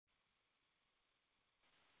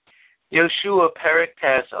Yehoshua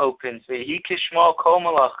Perek opens. Kishmal Kol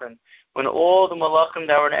Malachim. When all the Malachim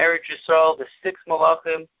that were in Eretz Yisrael, the 6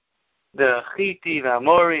 Malachim, the Chiti, the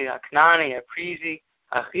Amori, the Knani, the Prizi,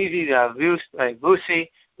 the Achivi, the Avusi,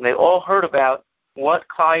 they all heard about what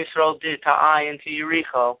Klal Yisrael did to Ai and to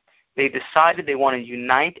Yericho. They decided they want to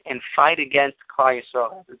unite and fight against Klal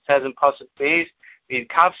Yisrael. As it says in Pasuk Beis,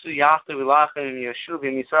 V'yikavsu yachdu v'lachem Yehoshua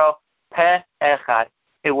v'Yisrael peh echad.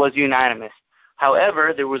 It was unanimous.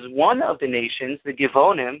 However, there was one of the nations, the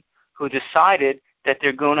Givonim, who decided that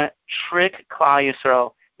they're going to trick Klal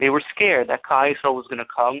Yisrael. They were scared that Klal Yisrael was going to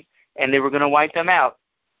come and they were going to wipe them out.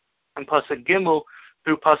 In Pasuk Gimel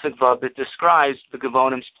through Pasuk Vav, it describes the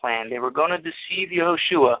Givonim's plan. They were going to deceive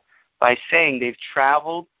Yehoshua by saying they've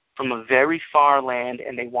traveled from a very far land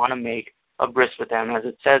and they want to make a bris with them. As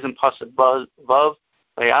it says in Pasuk Vav,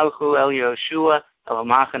 Vayalchu el Yehoshua el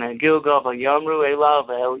Machane Gilgal v'yamru elav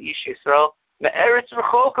el ish Yisrael me'eretz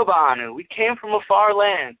rechok banu. We came from a far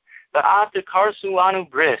land. V'ata karsu lanu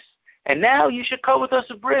bris. And now you should come with us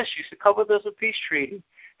a bris. You should come with us a peace treaty.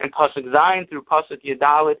 In Pasuk Zayin through Pasuk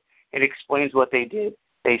Yadalit, it explains what they did.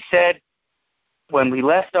 They said, when we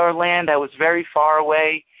left our land that was very far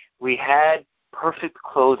away, we had perfect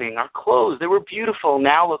clothing. Our clothes, they were beautiful.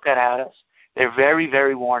 Now look at us. They're very,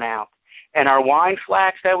 very worn out. And our wine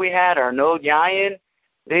flask that we had, our Nod Yayin,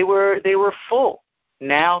 they were full.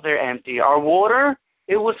 Now they're empty. Our water,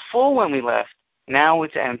 it was full when we left. Now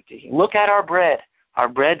it's empty. Look at our bread. Our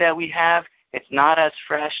bread that we have, it's not as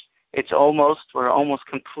fresh. We're almost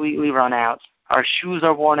completely run out. Our shoes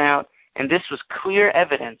are worn out. And this was clear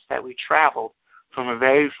evidence that we traveled from a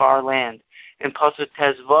very far land. In Pasuk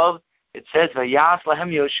Tezvav, it says, Vayas lahem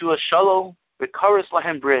Yehoshua shalom, v'karas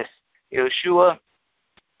lahem bris. Yehoshua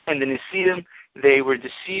and the Nesiim, they were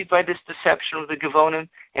deceived by this deception of the Givonim,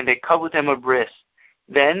 and they cut with them a bris.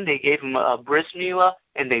 Then they gave him a bris milah,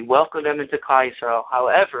 and they welcomed them into Klal Yisrael.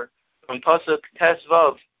 However, from Pasuk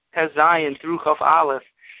Tezvav, Tezayin through Chaf Aleph,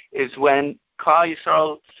 is when Klal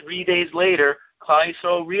Yisrael, 3 days later, Klal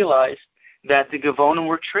Yisrael realized that the Givonim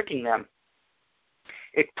were tricking them.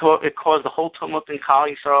 It caused a whole tumult in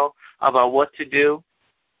Klal Yisrael about what to do,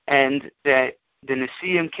 and that the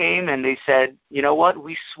Nesiim came and they said, you know what,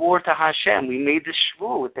 we swore to Hashem, we made this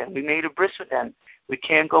shvur with them, we made a bris with them, we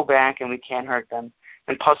can't go back and we can't hurt them.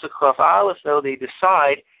 And Pasuk Chaf Aleph, though, they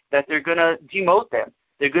decide that they're going to demote them.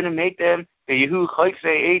 They're going to make them the Yehu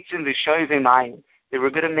Chayfei Eitzim V'Shoivei Mayim. They were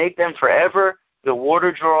going to make them forever the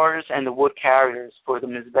water drawers and the wood carriers for the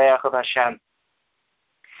Mizbeach of Hashem.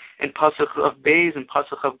 In Pasuk of Beis and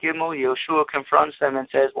Pasuk of Gimel, Yehoshua confronts them and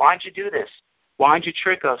says, why did you do this? Why did you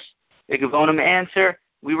trick us? The Givonim answer,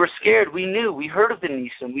 we were scared. We knew. We heard of the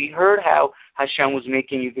Nisim. We heard how Hashem was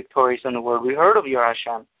making you victorious in the world. We heard of your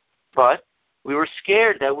Hashem. But we were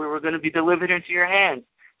scared that we were going to be delivered into your hands.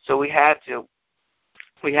 So we had to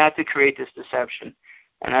create this deception.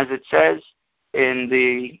 And as it says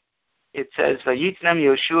Vayitnem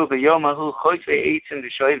Yehoshua b'yomahu choyfei eitzim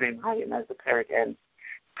v'shoivei mayim, as the Perek ends.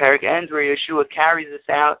 The Perek ends where Yehoshua carries this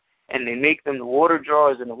out, and they make them the water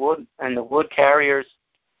drawers and the wood carriers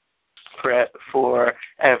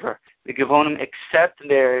forever. The Givonim accept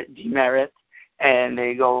their demerit, and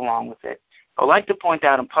they go along with it. I'd like to point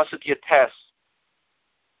out in Pasuk Yates,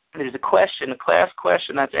 there's a class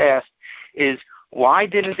question that's asked is, why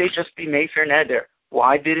didn't they just be Mefer Neder?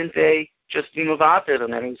 Why didn't they just be Mavater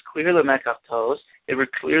them? And it was clearly Mekach Tos. They were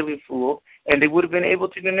clearly fooled, and they would have been able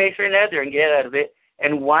to be Mefer Neder and get out of it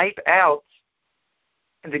and wipe out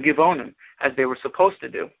the Givonim as they were supposed to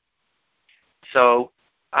do. So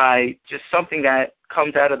something that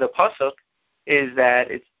comes out of the Pasuk is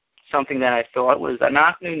that it's something that I thought was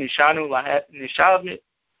Anachnu Nishbanu Lahem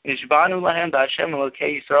B'Hashem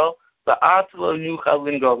Elokei Yisrael Ba'at Lo Nuchal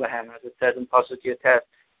Lingo Lahem, as it says in Pasuk Yates.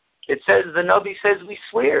 It says, the Navi says, we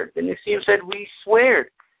swear. The Nesiim said, we swear.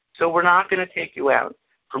 So we're not going to take you out.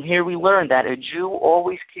 From here we learn that a Jew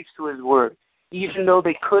always keeps to his word. Even though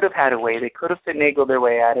they could have had a way, they could have finagled their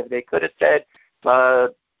way out of it. They could have said,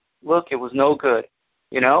 look, it was no good.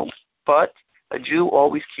 But a Jew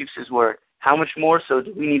always keeps his word. How much more so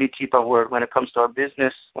do we need to keep our word when it comes to our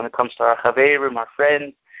business, when it comes to our chaverim, our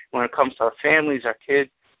friends, when it comes to our families, our kids,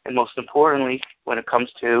 and most importantly, when it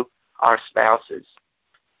comes to our spouses.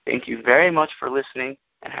 Thank you very much for listening,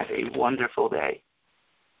 and have a wonderful day.